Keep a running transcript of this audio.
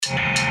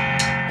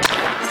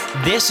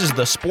This is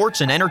the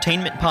Sports and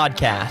Entertainment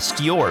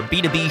Podcast, your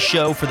B2B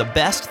show for the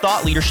best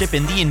thought leadership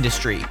in the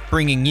industry,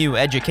 bringing you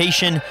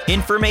education,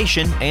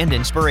 information, and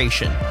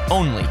inspiration,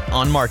 only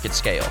on Market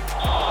Scale.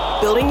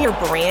 Building your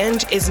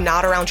brand is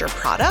not around your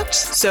product,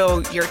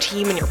 so your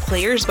team and your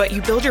players, but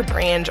you build your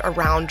brand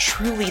around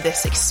truly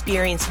this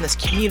experience and this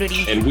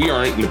community. And we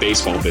aren't in the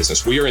baseball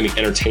business. We are in the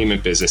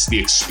entertainment business, the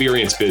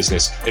experience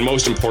business, and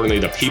most importantly,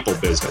 the people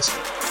business.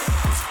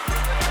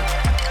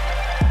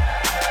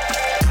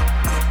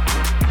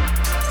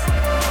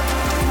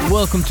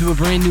 Welcome to a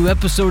brand new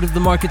episode of the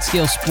Market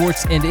Scale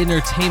Sports and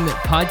Entertainment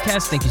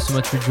Podcast. Thank you so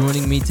much for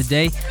joining me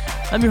today.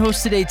 I'm your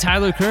host today,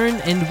 Tyler Kern,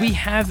 and we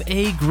have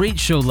a great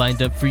show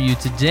lined up for you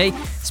today,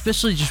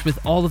 especially just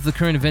with all of the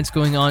current events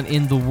going on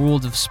in the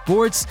world of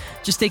sports.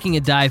 Just taking a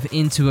dive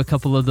into a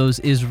couple of those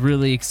is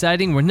really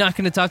exciting. We're not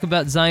going to talk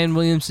about Zion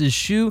Williams'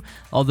 shoe,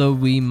 although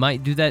we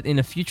might do that in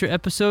a future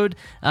episode.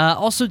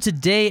 Also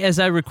today, as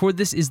I record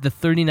this, is the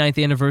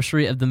 39th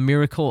anniversary of the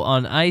Miracle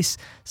on Ice,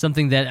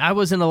 something that I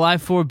wasn't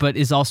alive for, but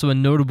is also a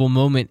notable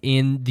moment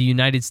in the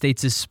United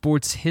States'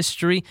 sports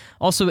history.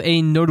 Also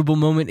a notable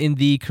moment in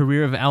the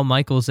career of Al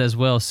Michaels as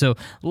well. So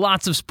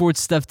lots of sports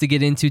stuff to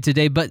get into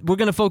today, but we're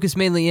going to focus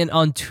mainly in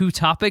on two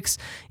topics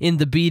in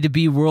the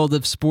B2B world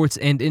of sports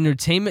and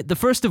entertainment. The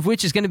first of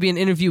which is going to be an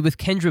interview with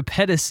Kendra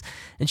Pettis,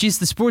 and she's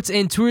the sports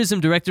and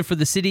tourism director for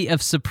the city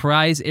of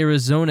Surprise,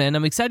 Arizona. And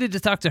I'm excited to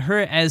talk to her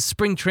as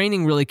spring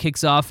training really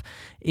kicks off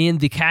in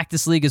the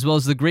Cactus League as well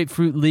as the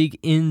Grapefruit League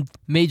in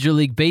Major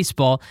League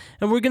Baseball.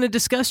 And we're going to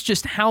discuss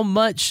just how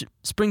much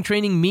spring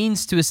training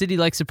means to a city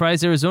like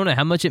Surprise, Arizona,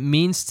 how much it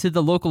means to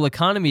the local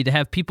economy to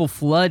have people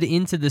flood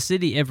into the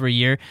city every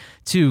year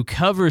to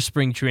cover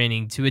spring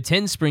training, to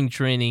attend spring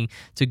training,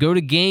 to go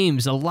to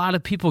games. A lot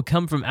of people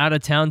come from out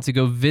of town to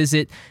go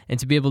visit and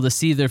to be able to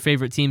see their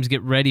favorite teams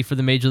get ready for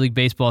the Major League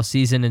Baseball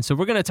season. And so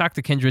we're going to talk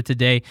to Kendra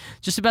today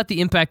just about the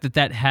impact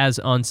that has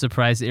on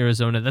Surprise,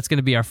 Arizona. That's going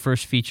to be our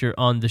first feature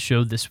on the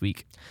show this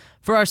week.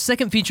 For our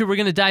second feature, we're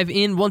going to dive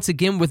in once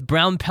again with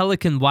Brown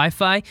Pelican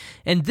Wi-Fi.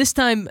 And this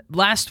time,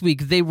 last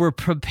week, they were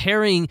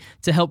preparing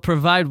to help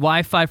provide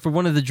Wi-Fi for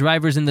one of the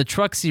drivers in the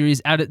Truck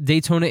Series out at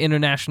Daytona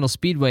International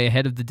Speedway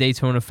ahead of the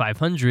Daytona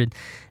 500.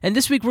 And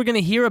this week, we're going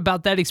to hear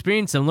about that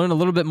experience and learn a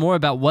little bit more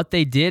about what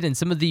they did and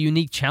some of the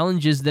unique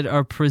challenges that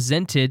are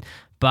presented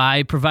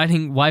by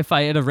providing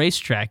Wi-Fi at a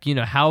racetrack. You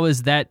know, how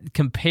is that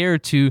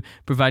compared to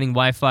providing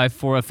Wi-Fi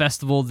for a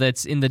festival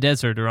that's in the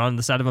desert or on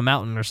the side of a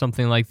mountain or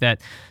something like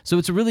that? So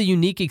it's a really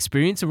unique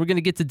experience, and we're going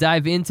to get to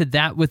dive into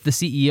that with the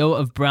CEO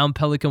of Brown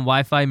Pelican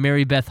Wi-Fi,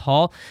 Mary Beth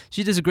Hall.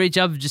 She does a great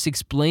job of just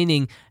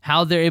explaining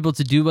how they're able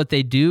to do what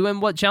they do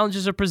and what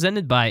challenges are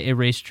presented by a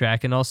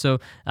racetrack, and also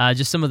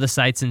just some of the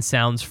sights and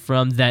sounds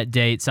from that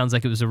day. It sounds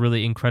like it was a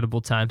really incredible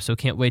time, so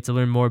can't wait to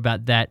learn more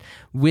about that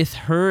with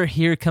her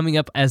here coming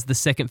up as the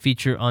second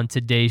feature on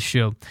today's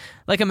show.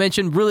 Like I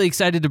mentioned, really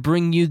excited to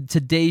bring you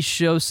today's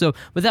show. So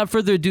without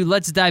further ado,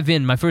 let's dive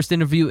in. My first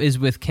interview is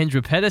with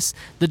Kendra Pettis,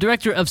 the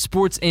Director of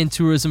Sports and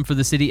Tourism for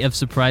the city of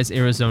Surprise,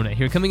 Arizona.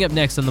 Here coming up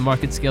next on the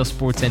Market Scale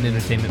Sports and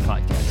Entertainment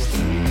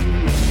Podcast.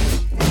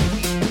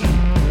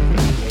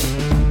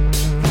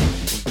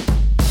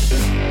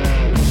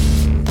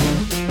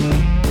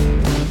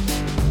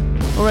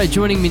 All right,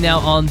 joining me now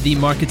on the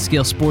Market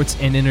Scale Sports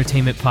and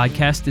Entertainment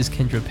Podcast is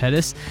Kendra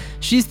Pettis.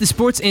 She's the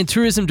Sports and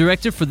Tourism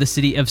Director for the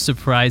city of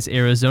Surprise,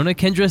 Arizona.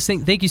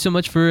 Kendra, thank you so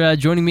much for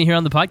joining me here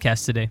on the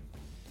podcast today.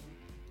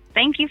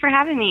 Thank you for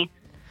having me.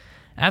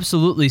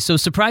 Absolutely. So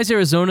Surprise,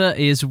 Arizona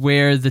is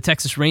where the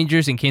Texas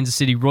Rangers and Kansas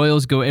City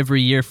Royals go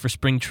every year for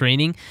spring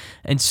training.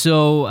 And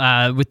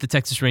so with the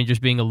Texas Rangers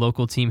being a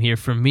local team here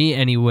for me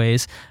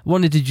anyways,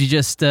 wanted to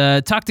just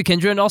talk to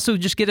Kendra and also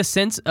just get a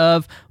sense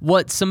of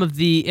what some of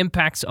the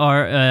impacts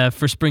are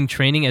for spring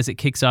training as it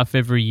kicks off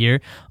every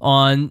year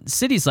on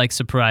cities like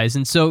Surprise.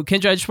 And so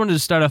Kendra, I just wanted to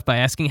start off by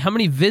asking how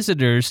many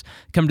visitors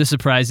come to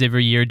Surprise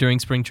every year during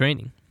spring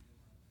training?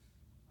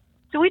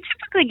 So we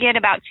typically get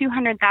about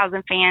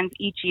 200,000 fans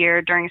each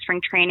year during spring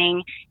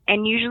training,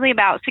 and usually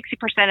about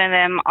 60% of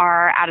them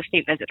are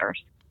out-of-state visitors.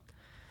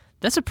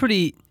 That's a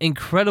pretty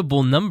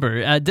incredible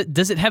number.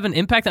 Does it have an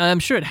impact?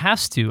 I'm sure it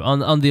has to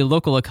on the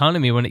local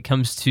economy when it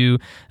comes to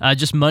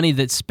just money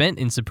that's spent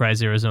in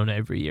Surprise, Arizona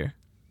every year.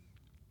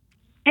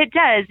 It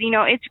does. You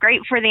know, it's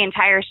great for the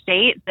entire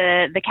state.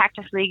 The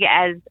Cactus League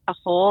as a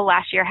whole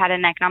last year had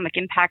an economic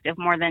impact of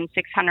more than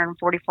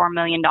 $644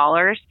 million.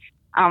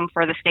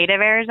 For the state of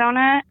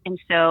Arizona. And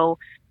so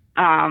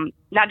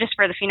not just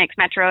for the Phoenix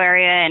metro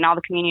area and all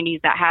the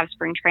communities that have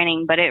spring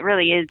training, but it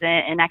really is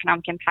an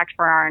economic impact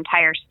for our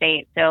entire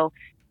state. So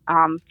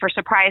for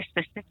Surprise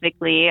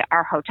specifically,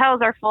 our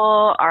hotels are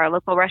full, our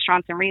local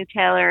restaurants and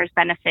retailers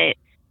benefit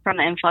from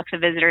the influx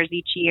of visitors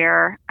each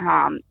year.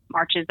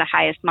 March is the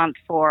highest month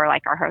for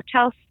like our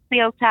hotel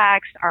sales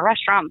tax, our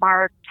restaurant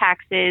bar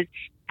taxes,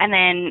 and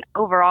then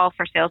overall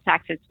for sales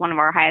tax, it's one of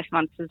our highest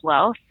months as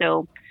well.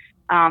 So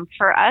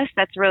for us,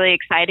 that's really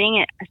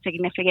exciting. A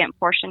significant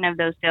portion of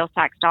those sales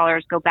tax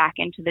dollars go back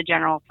into the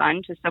general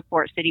fund to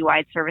support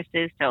citywide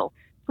services. So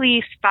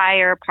police,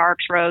 fire,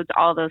 parks, roads,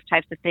 all those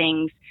types of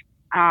things.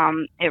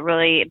 it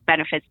really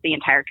benefits the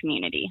entire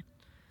community.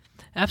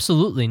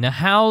 Absolutely. Now,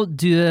 how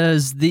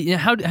does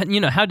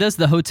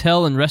the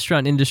hotel and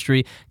restaurant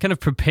industry kind of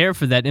prepare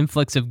for that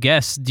influx of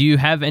guests? Do you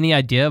have any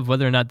idea of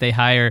whether or not they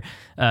hire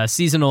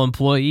seasonal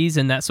employees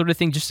and that sort of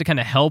thing, just to kind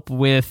of help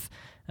with,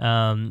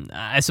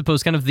 I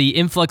suppose, kind of the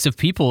influx of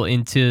people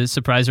into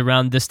Surprise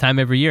around this time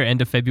every year,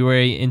 end of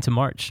February into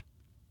March?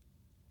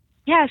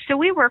 Yeah, so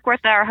we work with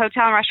our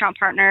hotel and restaurant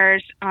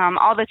partners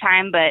all the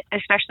time, but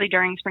especially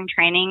during spring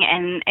training,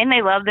 and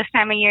they love this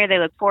time of year. They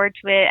look forward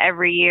to it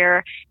every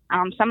year.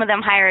 Some of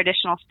them hire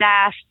additional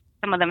staff.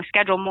 Some of them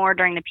schedule more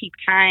during the peak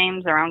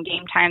times, around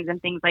game times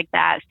and things like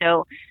that.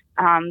 So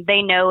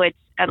they know it's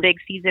a big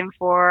season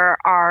for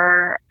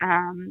our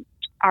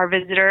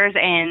visitors,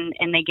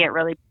 and they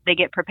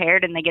get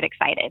prepared and they get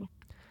excited.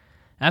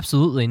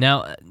 Absolutely.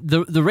 Now,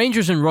 the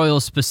Rangers and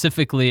Royals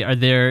specifically are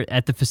there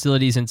at the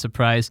facilities in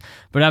Surprise,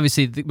 but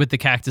obviously with the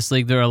Cactus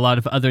League, there are a lot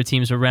of other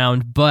teams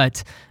around.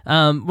 But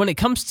when it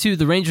comes to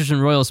the Rangers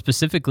and Royals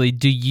specifically,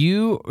 do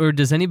you or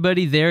does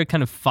anybody there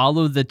kind of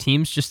follow the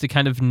teams just to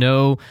kind of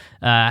know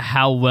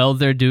how well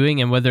they're doing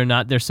and whether or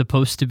not they're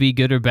supposed to be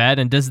good or bad?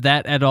 And does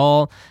that at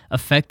all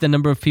affect the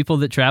number of people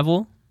that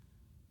travel?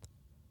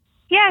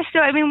 Yeah, so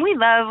I mean, we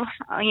love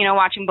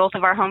watching both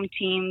of our home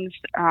teams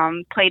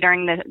play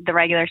during the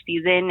regular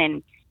season,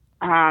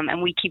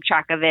 and we keep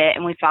track of it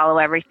and we follow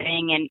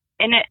everything,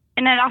 and it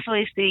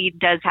obviously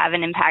does have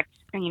an impact.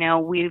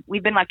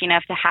 We've been lucky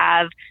enough to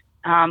have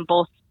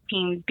both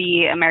teams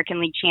be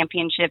American League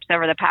championships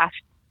over the past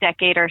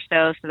decade or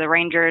so. So the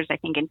Rangers, I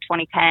think, in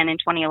 2010 and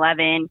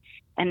 2011,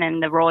 and then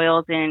the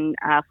Royals in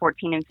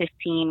 14 and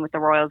 15, with the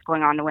Royals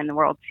going on to win the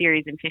World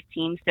Series in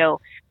 15. So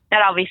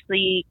that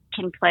obviously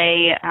can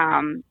play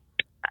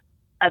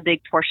a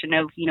big portion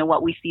of,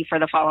 what we see for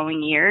the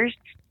following years.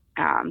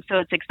 So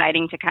it's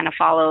exciting to kind of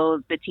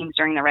follow the teams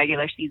during the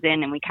regular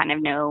season, and we kind of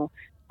know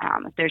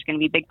if there's going to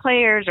be big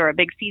players or a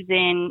big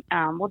season.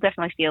 We'll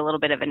definitely see a little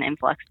bit of an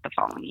influx the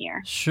following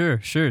year. Sure.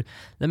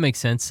 That makes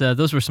sense.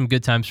 Those were some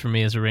good times for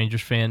me as a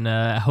Rangers fan.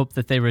 I hope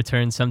that they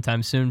return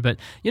sometime soon. But,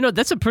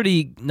 that's a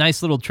pretty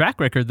nice little track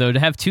record, though, to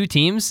have two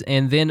teams.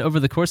 And then over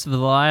the course of the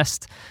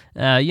last,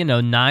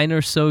 9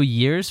 or so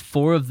years,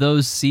 4 of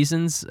those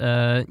seasons,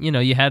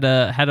 you had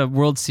a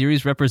World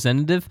Series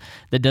representative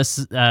that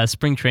does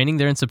spring training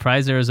there in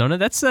Surprise, Arizona.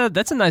 That's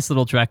a nice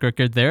little track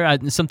record there.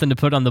 Something to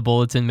put on the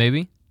bulletin,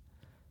 maybe.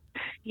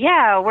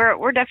 Yeah,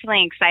 we're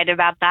definitely excited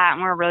about that,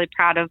 and we're really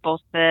proud of both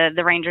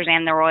the Rangers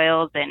and the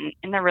Royals, and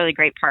they're really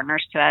great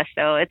partners to us.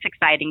 So it's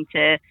exciting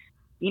to,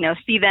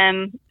 see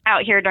them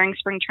out here during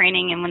spring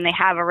training, and when they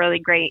have a really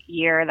great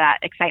year, that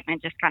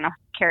excitement just kind of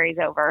carries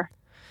over.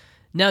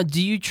 Now,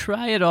 do you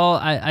try at all,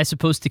 I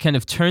suppose, to kind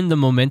of turn the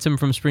momentum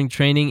from spring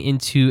training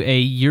into a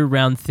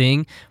year-round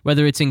thing,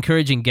 whether it's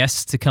encouraging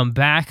guests to come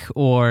back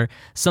or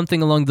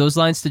something along those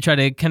lines to try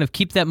to kind of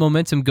keep that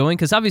momentum going?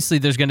 Because obviously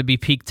there's going to be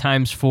peak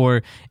times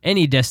for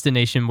any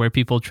destination where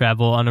people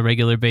travel on a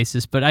regular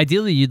basis, but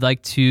ideally you'd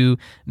like to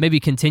maybe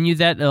continue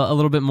that a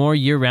little bit more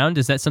year-round.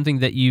 Is that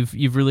something that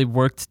you've really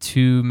worked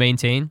to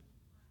maintain?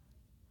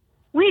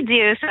 We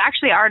do. So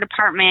actually our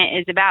department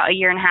is about a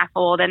year and a half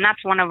old, and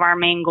that's one of our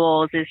main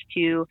goals is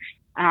to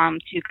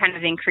kind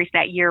of increase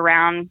that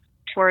year-round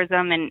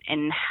tourism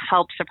and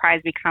help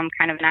Surprise become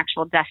kind of an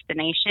actual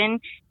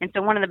destination. And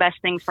so one of the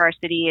best things for our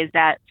city is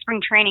that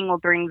spring training will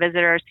bring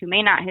visitors who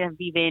may not have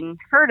even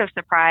heard of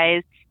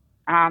Surprise.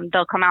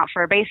 They'll come out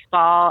for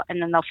baseball,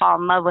 and then they'll fall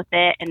in love with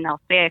it, and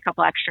they'll stay a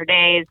couple extra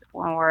days,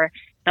 or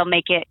they'll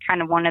make it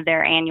kind of one of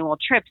their annual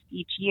trips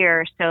each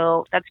year.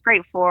 So that's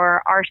great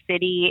for our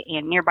city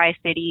and nearby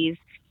cities.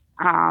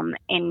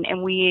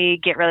 And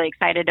we get really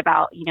excited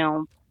about,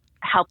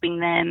 helping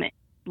them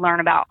learn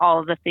about all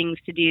of the things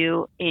to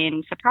do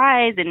in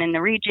Surprise and in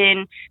the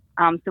region.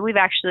 So we've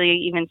actually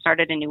even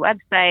started a new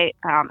website,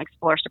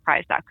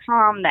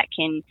 exploresurprise.com, that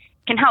can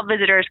help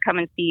visitors come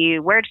and see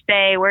where to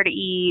stay, where to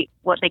eat,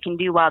 what they can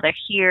do while they're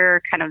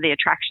here, kind of the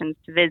attractions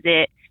to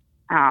visit.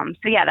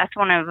 So yeah, that's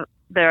one of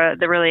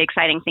the really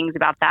exciting things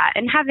about that.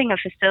 And having a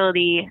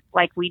facility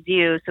like we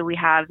do, so we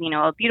have,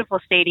 a beautiful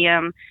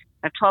stadium,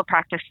 12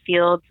 practice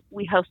fields.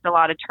 We host a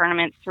lot of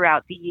tournaments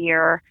throughout the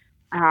year.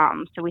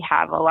 So we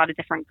have a lot of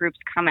different groups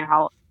come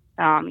out,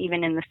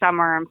 even in the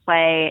summer, and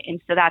play. And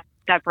so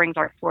that brings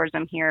our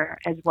tourism here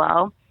as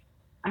well.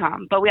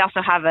 But we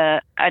also have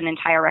an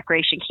entire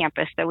recreation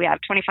campus. So we have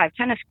 25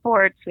 tennis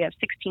courts. We have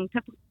 16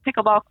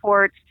 pickleball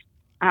courts.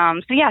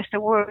 So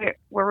we're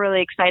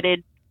really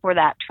excited for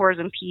that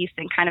tourism piece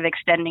and kind of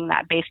extending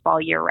that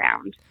baseball year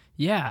round.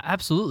 Yeah,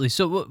 absolutely.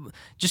 So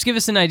just give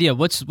us an idea.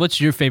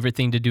 What's your favorite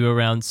thing to do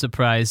around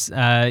Surprise?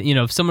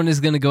 If someone is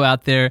going to go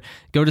out there,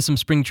 go to some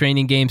spring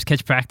training games,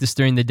 catch practice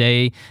during the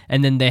day,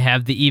 and then they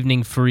have the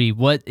evening free,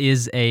 what's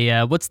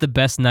the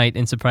best night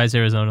in Surprise,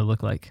 Arizona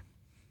look like?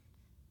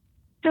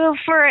 So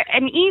for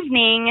an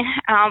evening,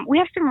 we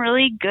have some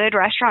really good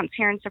restaurants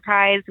here in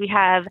Surprise. We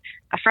have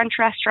a French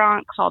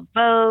restaurant called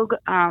Vogue.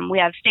 We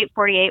have State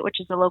 48, which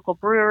is a local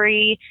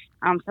brewery.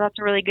 So that's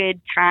a really good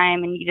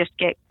time, and you just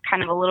get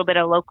kind of a little bit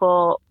of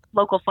local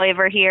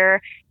flavor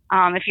here.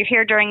 If you're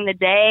here during the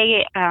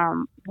day,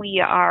 we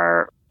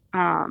have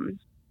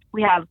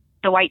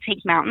the White Tank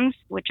Mountains,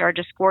 which are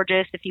just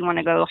gorgeous if you want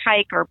to go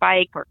hike or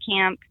bike or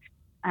camp.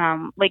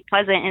 Lake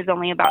Pleasant is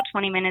only about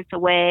 20 minutes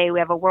away. We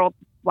have a World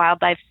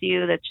Wildlife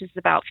Zoo that's just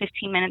about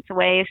 15 minutes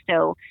away.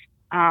 So,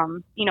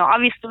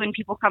 obviously when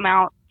people come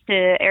out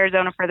to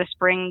Arizona for the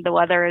spring, the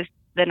weather is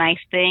the nice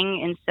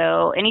thing. And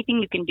so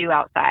anything you can do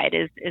outside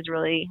is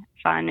really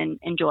fun and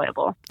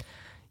enjoyable.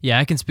 Yeah,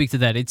 I can speak to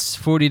that. It's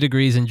 40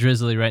 degrees and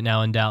drizzly right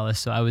now in Dallas,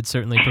 so I would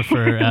certainly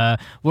prefer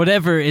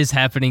whatever is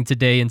happening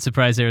today in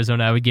Surprise,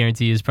 Arizona. I would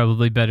guarantee is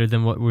probably better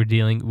than what we're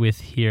dealing with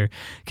here.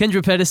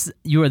 Kendra Pettis,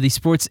 you are the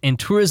Sports and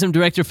Tourism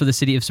Director for the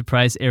City of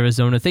Surprise,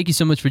 Arizona. Thank you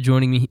so much for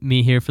joining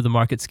me here for the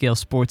Market Scale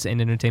Sports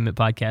and Entertainment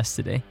Podcast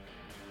today.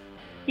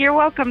 You're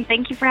welcome.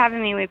 Thank you for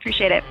having me. We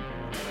appreciate it.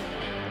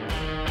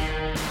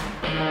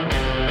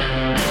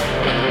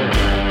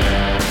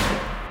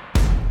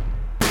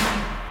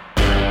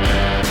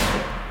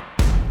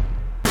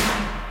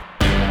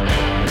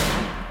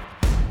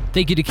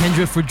 Thank you to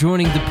Kendra for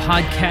joining the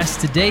podcast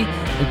today.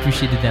 I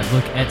appreciated that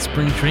look at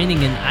spring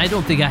training, and I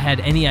don't think I had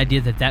any idea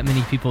that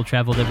many people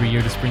traveled every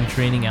year to spring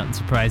training out in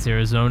Surprise,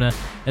 Arizona,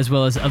 as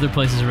well as other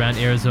places around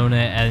Arizona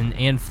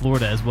and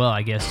Florida as well,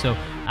 I guess. So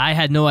I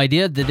had no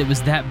idea that it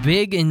was that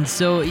big, and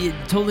so it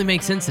totally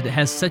makes sense that it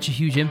has such a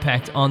huge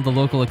impact on the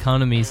local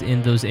economies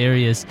in those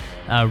areas.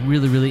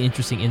 Really, really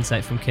interesting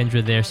insight from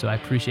Kendra there, so I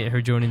appreciate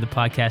her joining the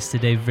podcast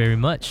today very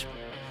much.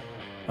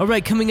 All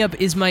right, coming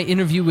up is my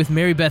interview with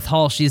Mary Beth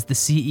Hall. She is the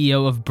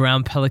CEO of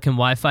Brown Pelican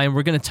Wi-Fi, and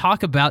we're going to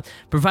talk about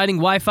providing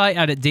Wi-Fi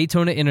out at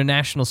Daytona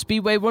International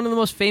Speedway, one of the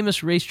most famous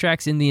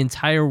racetracks in the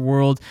entire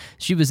world.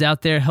 She was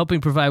out there helping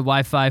provide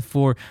Wi-Fi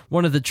for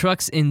one of the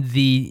trucks in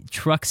the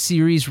Truck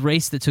Series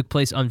race that took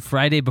place on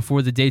Friday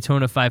before the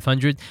Daytona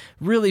 500.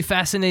 Really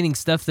fascinating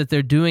stuff that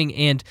they're doing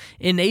and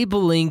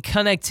enabling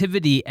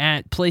connectivity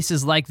at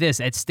places like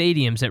this, at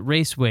stadiums, at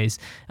raceways.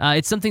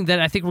 It's something that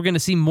I think we're going to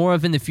see more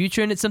of in the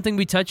future, and it's something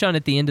we touch on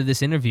at the end of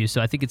this interview.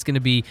 So I think it's going to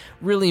be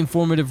really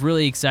informative,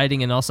 really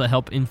exciting, and also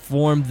help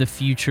inform the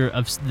future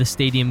of the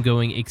stadium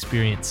going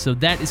experience. So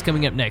that is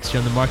coming up next here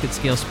on the Market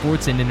Scale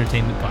Sports and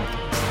Entertainment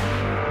Podcast.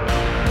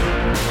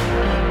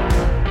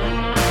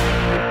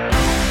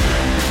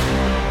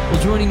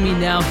 Well, joining me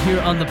now here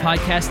on the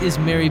podcast is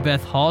Mary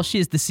Beth Hall. She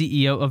is the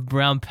CEO of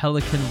Brown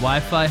Pelican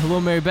Wi-Fi. Hello,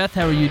 Mary Beth.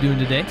 How are you doing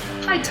today?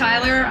 Hi,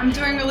 Tyler. I'm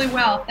doing really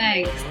well.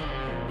 Thanks.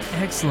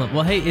 Excellent.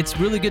 Well, hey, it's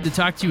really good to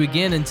talk to you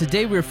again. And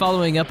today we're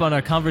following up on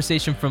our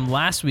conversation from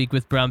last week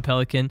with Brown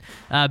Pelican,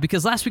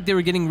 because last week they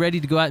were getting ready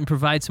to go out and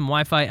provide some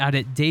Wi-Fi out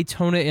at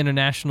Daytona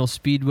International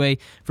Speedway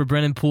for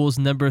Brennan Poole's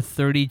number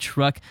 30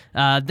 truck.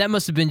 That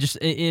must have been just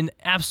an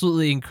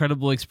absolutely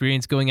incredible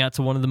experience going out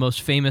to one of the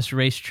most famous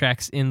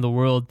racetracks in the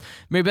world.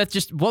 Mary Beth,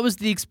 just what was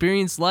the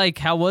experience like?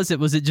 How was it?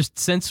 Was it just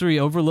sensory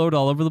overload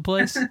all over the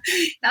place?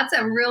 That's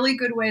a really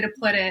good way to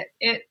put it.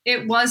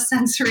 It was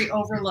sensory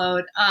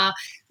overload.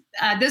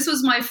 This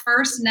was my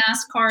first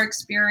NASCAR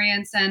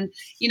experience, and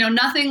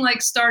nothing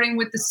like starting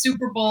with the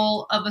Super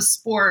Bowl of a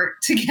sport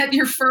to get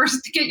your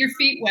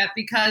feet wet,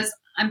 because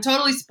I'm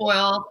totally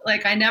spoiled.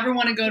 Like, I never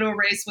want to go to a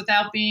race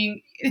without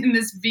being in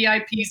this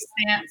VIP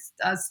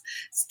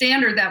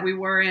standard that we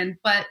were in.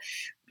 But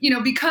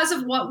because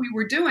of what we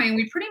were doing,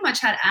 we pretty much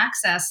had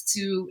access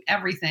to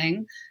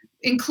everything,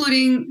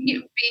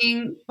 including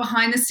being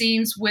behind the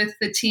scenes with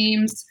the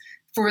teams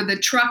for the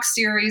Truck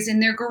Series in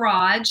their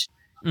garage.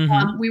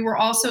 Mm-hmm. We were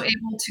also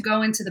able to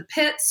go into the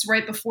pits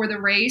right before the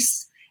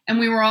race, and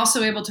we were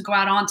also able to go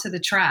out onto the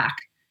track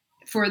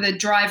for the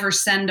driver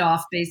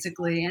send-off,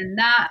 basically, and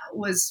that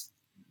was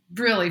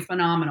really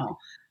phenomenal.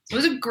 So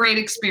it was a great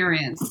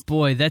experience.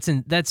 Boy,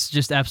 that's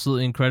just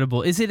absolutely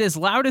incredible. Is it as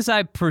loud as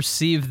I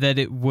perceive that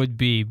it would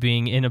be,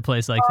 being in a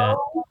place like that?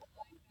 Oh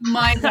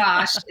my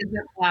gosh, is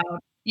it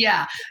loud?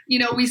 Yeah.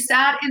 We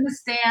sat in the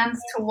stands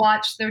to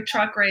watch the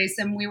truck race,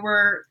 and we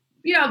were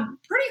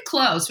pretty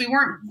close. We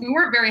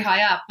weren't very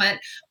high up, but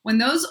when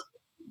those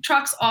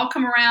trucks all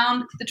come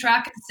around the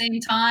track at the same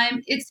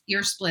time, it's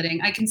ear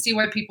splitting. I can see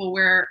why people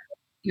wear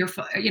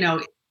earphones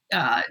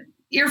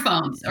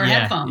or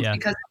headphones,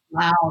 because it's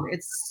loud.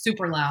 It's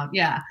super loud.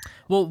 Yeah.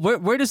 Well,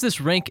 where does this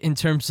rank in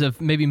terms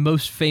of maybe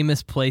most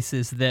famous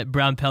places that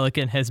Brown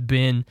Pelican has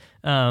been,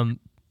 and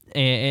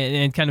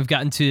kind of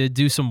gotten to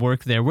do some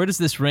work there? Where does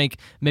this rank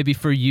maybe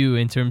for you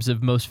in terms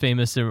of most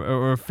famous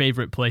or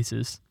favorite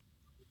places?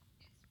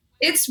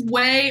 It's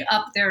way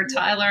up there,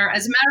 Tyler.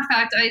 As a matter of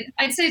fact,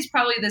 I'd say it's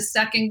probably the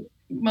second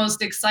most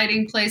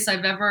exciting place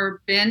I've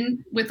ever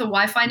been with a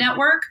Wi-Fi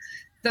network.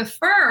 The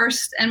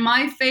first and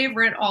my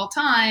favorite all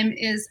time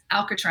is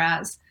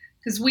Alcatraz,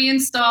 because we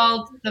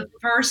installed the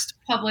first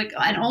public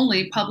and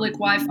only public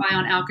Wi-Fi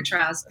on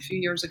Alcatraz a few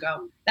years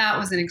ago. That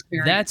was an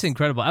experience. That's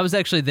incredible. I was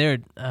actually there,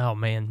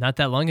 not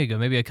that long ago,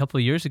 maybe a couple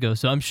of years ago.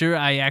 So I'm sure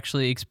I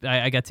actually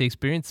I got to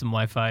experience some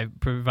Wi-Fi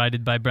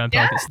provided by Brown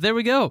Pelican. So there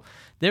we go.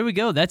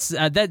 That's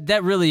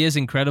that really is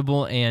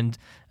incredible, and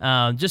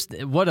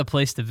just what a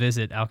place to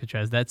visit,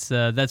 Alcatraz.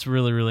 That's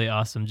really, really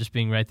awesome, just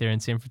being right there in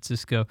San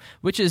Francisco,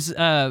 which is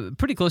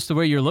pretty close to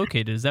where you're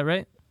located. Is that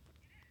right?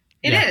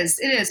 It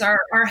is.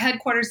 Our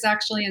headquarters is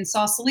actually in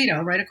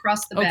Sausalito, right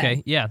across the bay.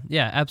 Okay, yeah,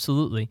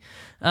 absolutely.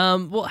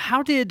 Well,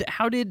 how did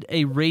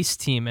a race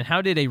team and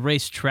how did a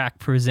racetrack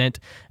present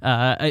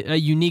a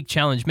unique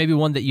challenge, maybe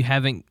one that you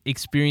haven't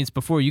experienced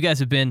before? You guys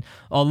have been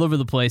all over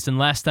the place, and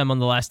last time on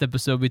the last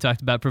episode, we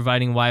talked about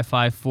providing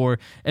Wi-Fi for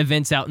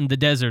events out in the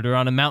desert or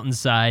on a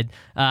mountainside.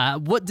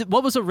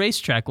 What was a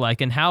racetrack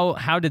like, and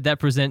how did that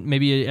present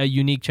maybe a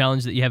unique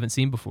challenge that you haven't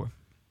seen before?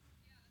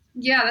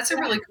 Yeah, that's a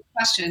really good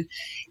question.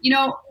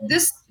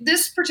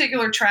 This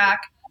particular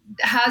track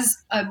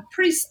has a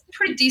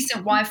pretty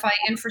decent Wi-Fi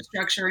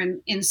infrastructure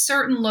in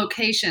certain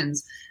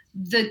locations.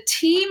 The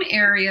team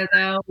area,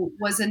 though,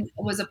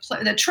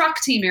 the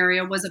truck team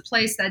area was a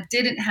place that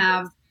didn't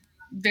have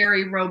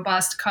very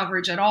robust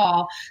coverage at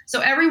all.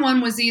 So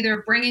everyone was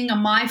either bringing a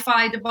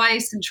MiFi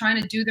device and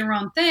trying to do their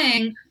own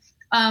thing.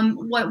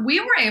 What we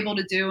were able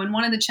to do, and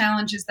one of the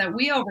challenges that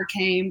we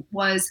overcame,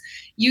 was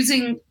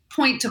using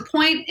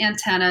point-to-point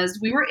antennas.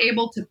 We were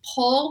able to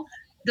pull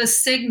the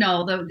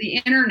signal,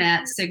 the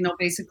internet signal,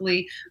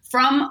 basically,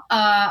 from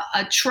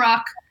a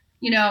truck,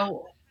 a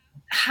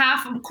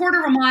quarter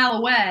of a mile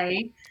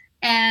away,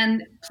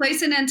 and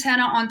place an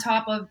antenna on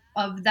top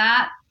of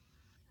that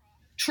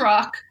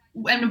truck.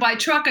 And by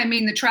truck, I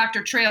mean the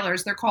tractor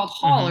trailers. They're called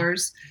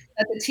haulers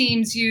that the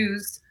teams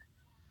use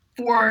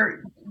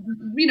for,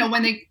 when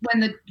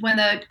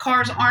the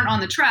cars aren't on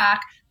the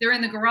track, they're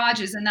in the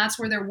garages, and that's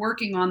where they're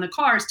working on the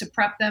cars to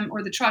prep them,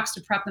 or the trucks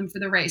to prep them for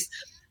the race.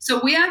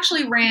 So we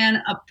actually ran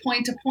a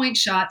point-to-point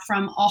shot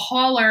from a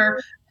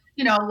hauler,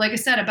 like I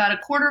said, about a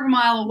quarter of a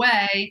mile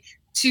away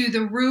to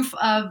the roof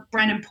of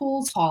Brennan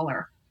Poole's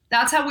hauler.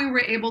 That's how we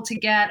were able to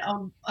get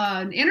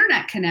an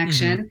internet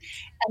connection.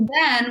 And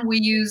then we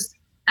used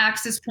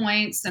access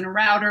points and a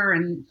router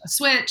and a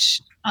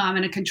switch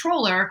and a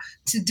controller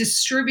to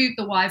distribute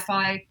the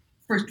Wi-Fi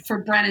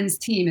for Brennan's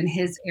team in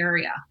his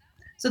area.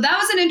 So that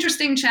was an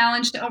interesting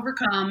challenge to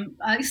overcome,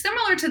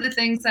 similar to the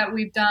things that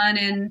we've done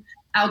in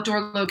outdoor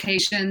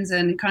locations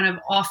and kind of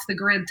off the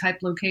grid type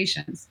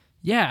locations.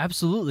 Yeah,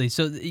 absolutely.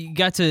 So you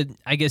got to,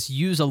 I guess,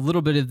 use a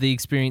little bit of the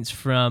experience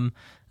from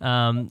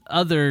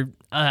other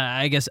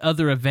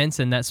events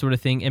and that sort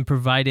of thing, and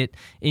provide it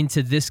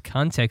into this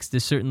context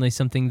is certainly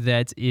something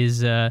that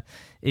is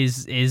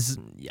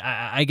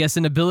I guess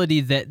an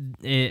ability that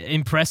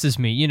impresses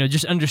me.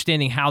 Just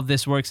understanding how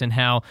this works and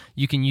how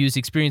you can use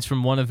experience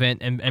from one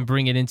event and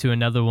bring it into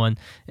another one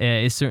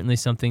is certainly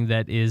something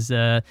that is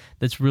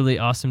that's really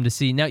awesome to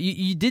see. Now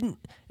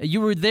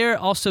you were there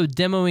also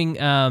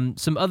demoing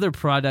some other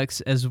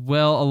products as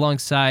well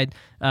alongside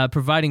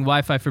providing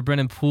Wi-Fi for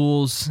Brennan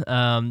Poole's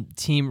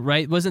team,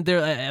 right? Wasn't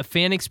there a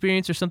fan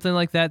experience or something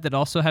like that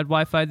also had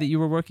Wi-Fi that you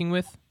were working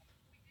with?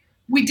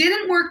 We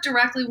didn't work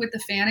directly with the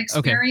fan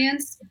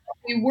experience. Okay.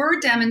 We were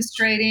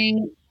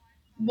demonstrating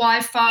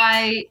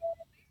Wi-Fi,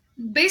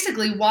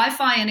 basically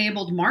Wi-Fi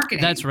enabled marketing.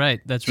 That's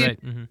right.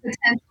 Potential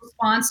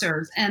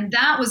sponsors. And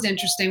that was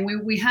interesting.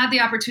 We had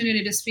the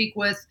opportunity to speak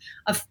with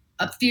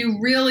a few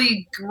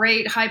really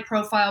great high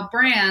profile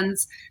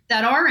brands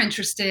that are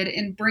interested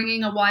in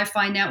bringing a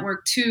Wi-Fi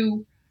network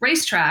to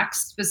racetracks,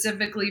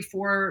 specifically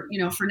for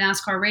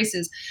NASCAR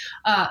races.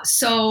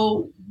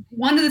 So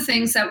one of the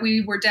things that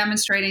we were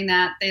demonstrating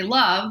that they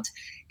loved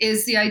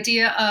is the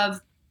idea of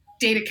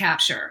data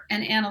capture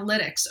and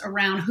analytics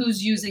around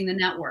who's using the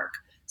network,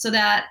 so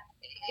that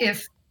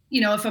if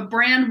a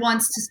brand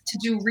wants to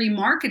do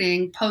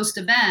remarketing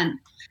post-event,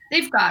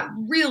 they've got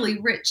really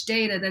rich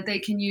data that they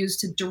can use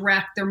to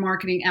direct their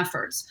marketing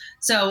efforts.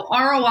 So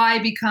ROI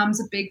becomes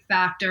a big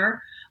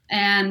factor,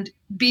 and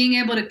being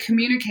able to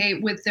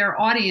communicate with their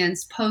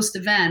audience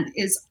post-event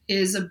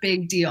is a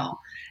big deal.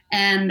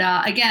 And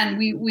again,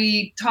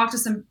 we talked to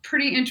some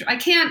pretty I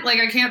can't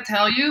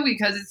tell you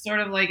because it's sort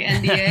of like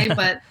NDA,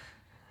 but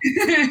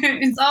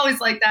it's always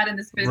like that in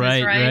this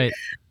business, right?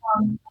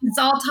 It's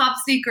all top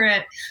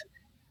secret.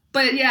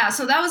 But yeah,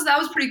 so that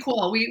was pretty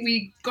cool.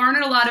 We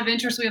garnered a lot of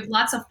interest. We have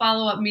lots of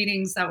follow-up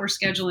meetings that we're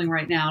scheduling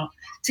right now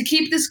to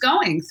keep this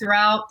going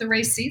throughout the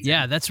race season.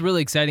 Yeah, that's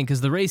really exciting because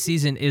the race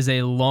season is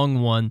a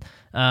long one,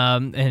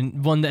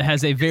 and one that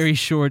has a very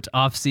short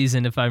off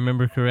season, if I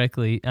remember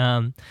correctly.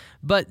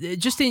 But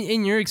just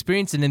in your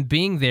experience and in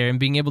being there and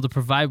being able to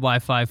provide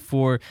Wi-Fi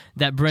for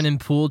that Brennan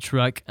Poole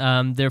truck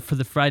there for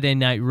the Friday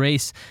night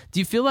race, do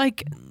you feel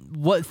like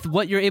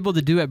what you're able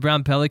to do at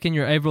Brown Pelican,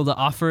 you're able to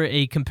offer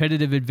a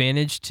competitive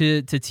advantage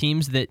to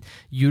teams that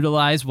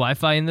utilize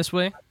Wi-Fi in this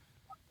way?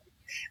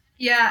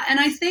 Yeah,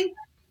 and I think,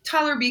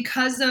 Tyler,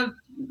 because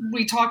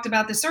we talked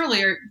about this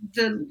earlier,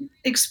 the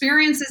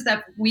experiences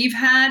that we've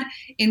had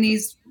in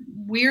these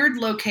weird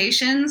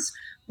locations,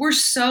 we're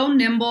so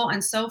nimble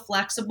and so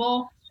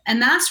flexible,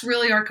 and that's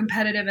really our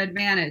competitive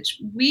advantage.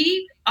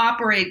 We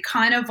operate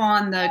kind of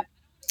on the,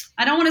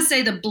 I don't want to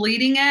say the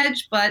bleeding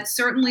edge, but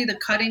certainly the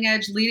cutting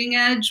edge, leading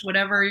edge,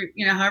 whatever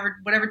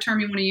term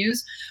you want to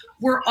use.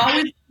 We're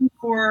always looking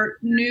for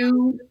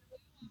new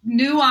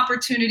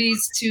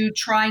opportunities to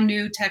try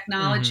new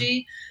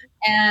technology.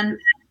 And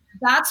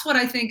that's what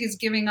I think is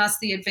giving us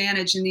the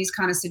advantage in these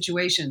kind of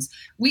situations.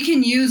 We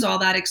can use all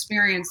that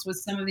experience with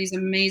some of these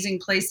amazing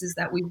places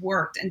that we've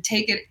worked and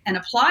take it and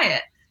apply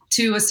it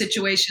to a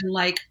situation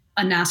like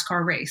a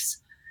NASCAR race.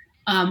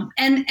 And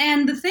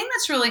the thing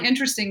that's really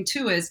interesting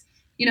too is,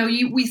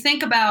 we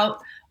think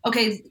about,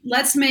 okay,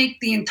 let's make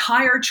the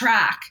entire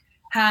track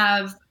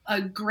have a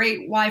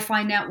great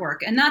Wi-Fi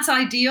network. And that's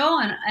ideal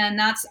and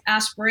that's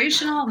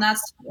aspirational and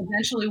that's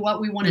eventually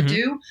what we want to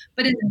do.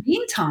 But in the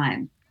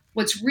meantime,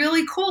 what's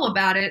really cool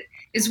about it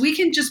is we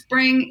can just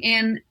bring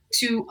in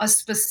to a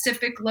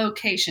specific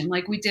location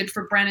like we did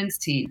for Brennan's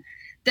team.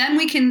 Then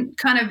we can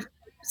kind of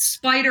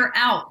spider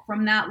out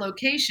from that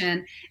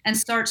location and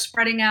start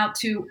spreading out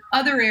to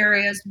other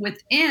areas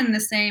within the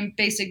same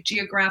basic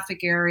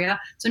geographic area.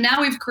 So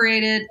now we've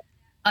created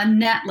a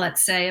net,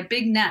 let's say, a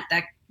big net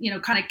that,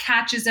 kind of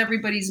catches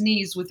everybody's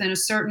needs within a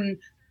certain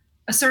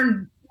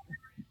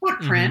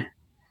footprint.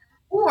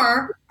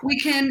 Or we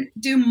can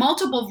do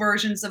multiple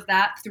versions of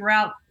that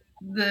throughout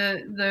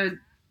the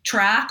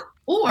track,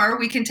 or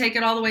we can take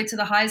it all the way to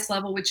the highest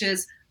level, which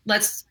is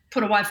let's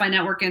put a Wi-Fi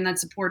network in that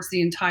supports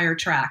the entire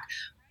track.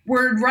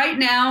 We're right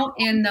now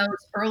in those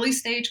early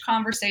stage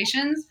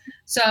conversations.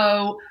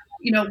 So,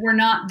 we're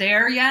not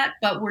there yet,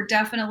 but we're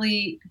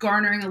definitely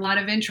garnering a lot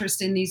of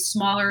interest in these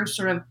smaller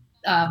sort of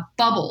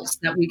bubbles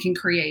that we can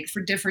create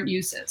for different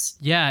uses.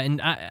 Yeah,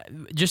 and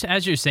just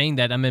as you're saying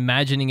that, I'm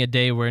imagining a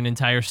day where an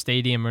entire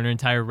stadium or an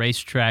entire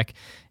racetrack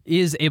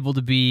is able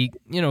to be,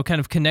 kind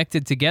of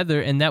connected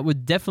together, and that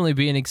would definitely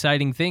be an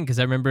exciting thing, because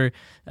I remember,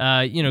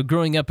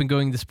 growing up and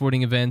going to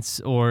sporting events,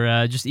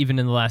 or just even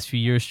in the last few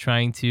years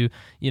trying to,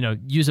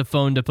 use a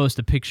phone to post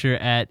a picture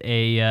at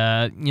a,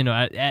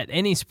 at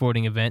any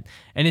sporting event,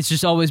 and it's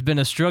just always been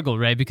a struggle,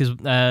 right? Because,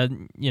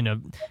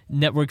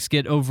 networks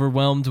get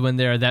overwhelmed when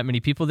there are that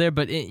many people there,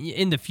 but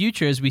in the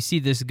future, as we see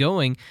this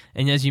going,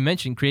 and as you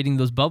mentioned, creating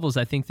those bubbles,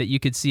 I think that you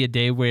could see a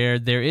day where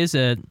there is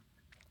a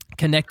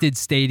connected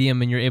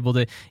stadium and you're able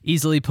to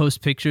easily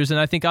post pictures. And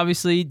I think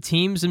obviously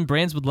teams and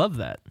brands would love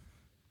that.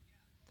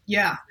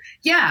 Yeah,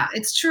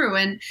 it's true.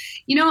 And,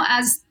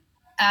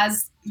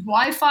 as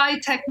Wi-Fi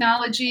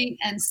technology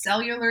and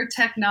cellular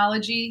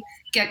technology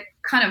get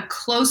kind of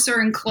closer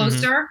and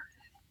closer,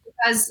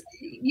 because,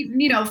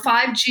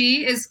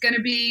 5G is going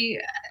to be,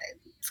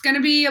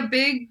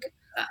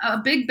 a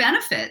big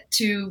benefit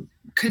to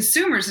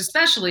consumers,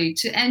 especially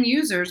to end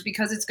users,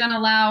 because it's going to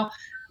allow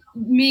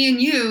me and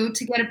you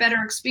to get a better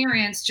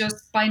experience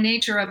just by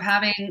nature of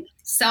having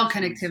cell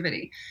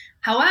connectivity.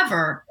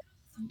 However,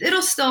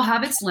 it'll still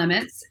have its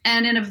limits,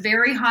 and in a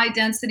very high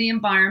density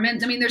environment,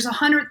 there's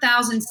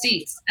 100,000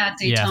 seats at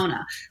Daytona.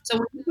 Yeah. So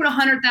when you put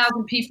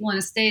 100,000 people in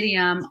a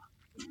stadium,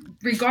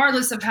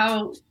 regardless of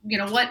how,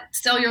 what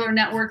cellular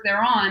network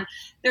they're on,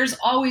 there's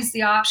always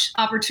the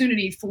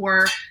opportunity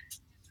for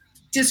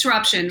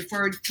disruption,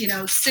 for,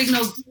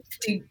 signal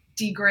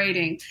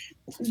degrading.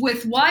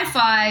 With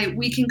Wi-Fi,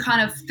 we can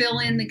kind of fill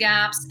in the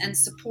gaps and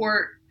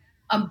support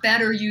a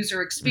better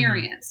user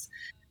experience.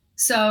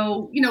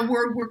 So,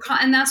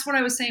 and that's what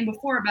I was saying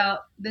before about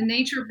the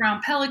nature of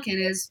Brown Pelican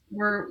is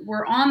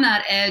we're on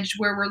that edge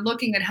where we're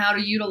looking at how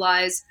to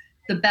utilize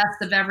the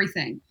best of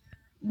everything.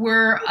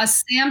 We're a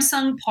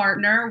Samsung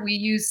partner. We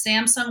use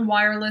Samsung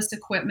wireless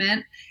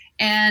equipment,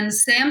 and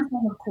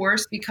Samsung, of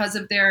course, because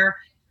of their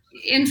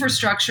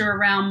infrastructure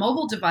around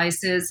mobile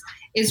devices,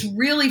 is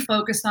really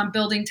focused on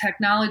building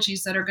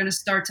technologies that are going to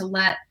start to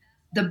let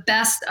the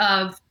best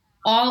of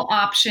all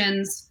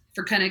options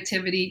for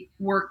connectivity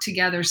work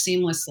together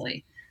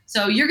seamlessly.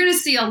 So you're going to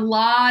see a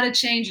lot of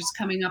changes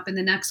coming up in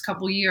the next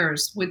couple of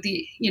years with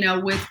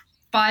with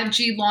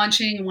 5G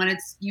launching, and when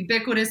it's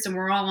ubiquitous and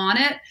we're all on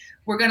it,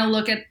 we're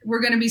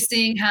going to be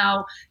seeing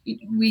how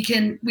we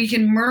can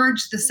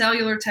merge the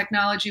cellular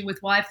technology with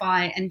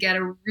Wi-Fi and get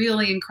a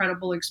really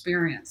incredible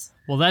experience.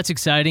 Well, that's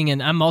exciting,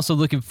 and I'm also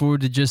looking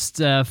forward to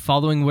just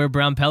following where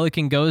Brown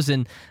Pelican goes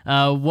and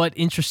what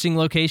interesting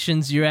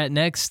locations you're at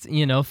next.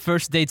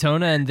 First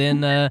Daytona, and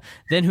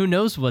then who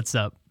knows what's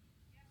up.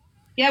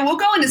 Yeah, we'll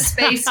go into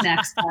space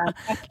next time.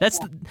 That's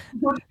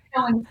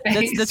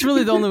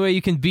really the only way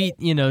you can beat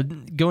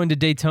going to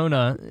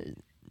Daytona.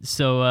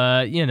 So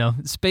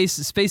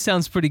space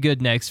sounds pretty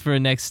good next for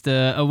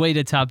a way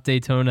to top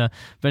Daytona.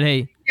 But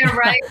hey, yeah,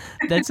 right.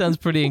 That sounds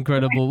pretty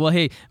incredible. Well,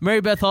 hey,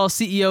 Mary Beth Hall,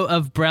 CEO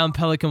of Brown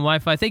Pelican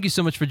Wi-Fi, thank you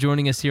so much for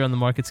joining us here on the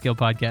Market Scale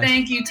Podcast.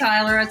 Thank you,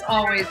 Tyler. As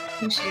always,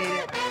 appreciate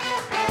it.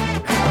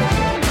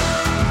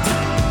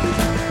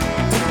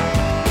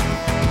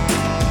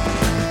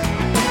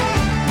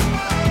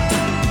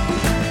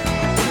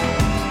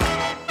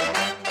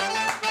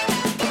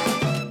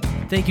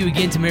 Thank you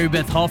again to Mary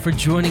Beth Hall for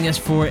joining us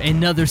for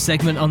another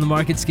segment on the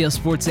Market Scale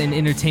Sports and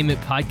Entertainment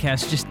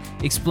Podcast, just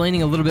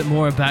explaining a little bit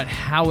more about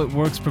how it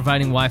works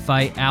providing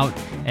Wi-Fi out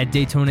at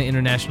Daytona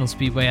International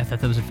Speedway. I thought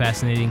that was a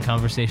fascinating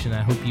conversation.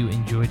 I hope you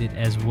enjoyed it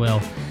as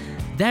well.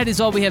 That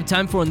is all we have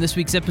time for on this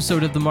week's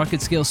episode of the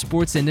Market Scale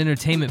Sports and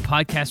Entertainment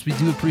Podcast. We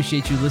do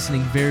appreciate you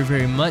listening very,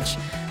 very much.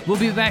 We'll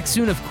be back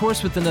soon, of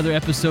course, with another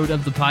episode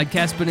of the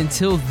podcast. But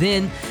until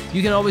then,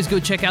 you can always go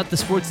check out the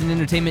sports and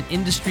entertainment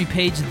industry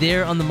page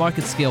there on the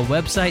Market Scale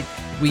website.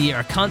 We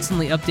are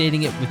constantly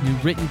updating it with new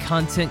written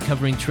content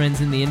covering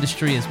trends in the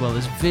industry as well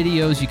as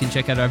videos. You can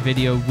check out our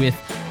video with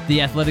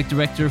the athletic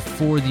director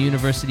for the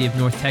University of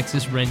North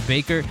Texas, Ren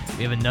Baker.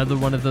 We have another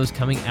one of those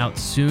coming out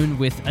soon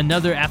with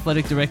another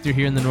athletic director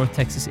here in the North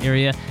Texas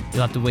area.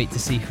 You'll have to wait to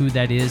see who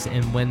that is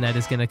and when that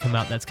is going to come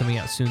out. That's coming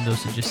out soon, though,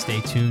 so just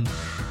stay tuned.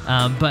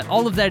 But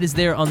all of that is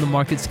there on the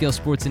Market Scale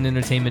Sports and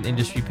Entertainment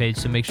industry page,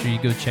 so make sure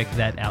you go check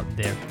that out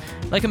there.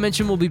 Like I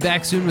mentioned, we'll be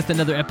back soon with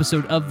another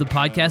episode of the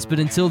podcast, but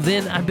until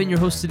then, I've been your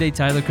host today,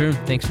 Tyler Kern.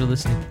 Thanks for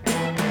listening.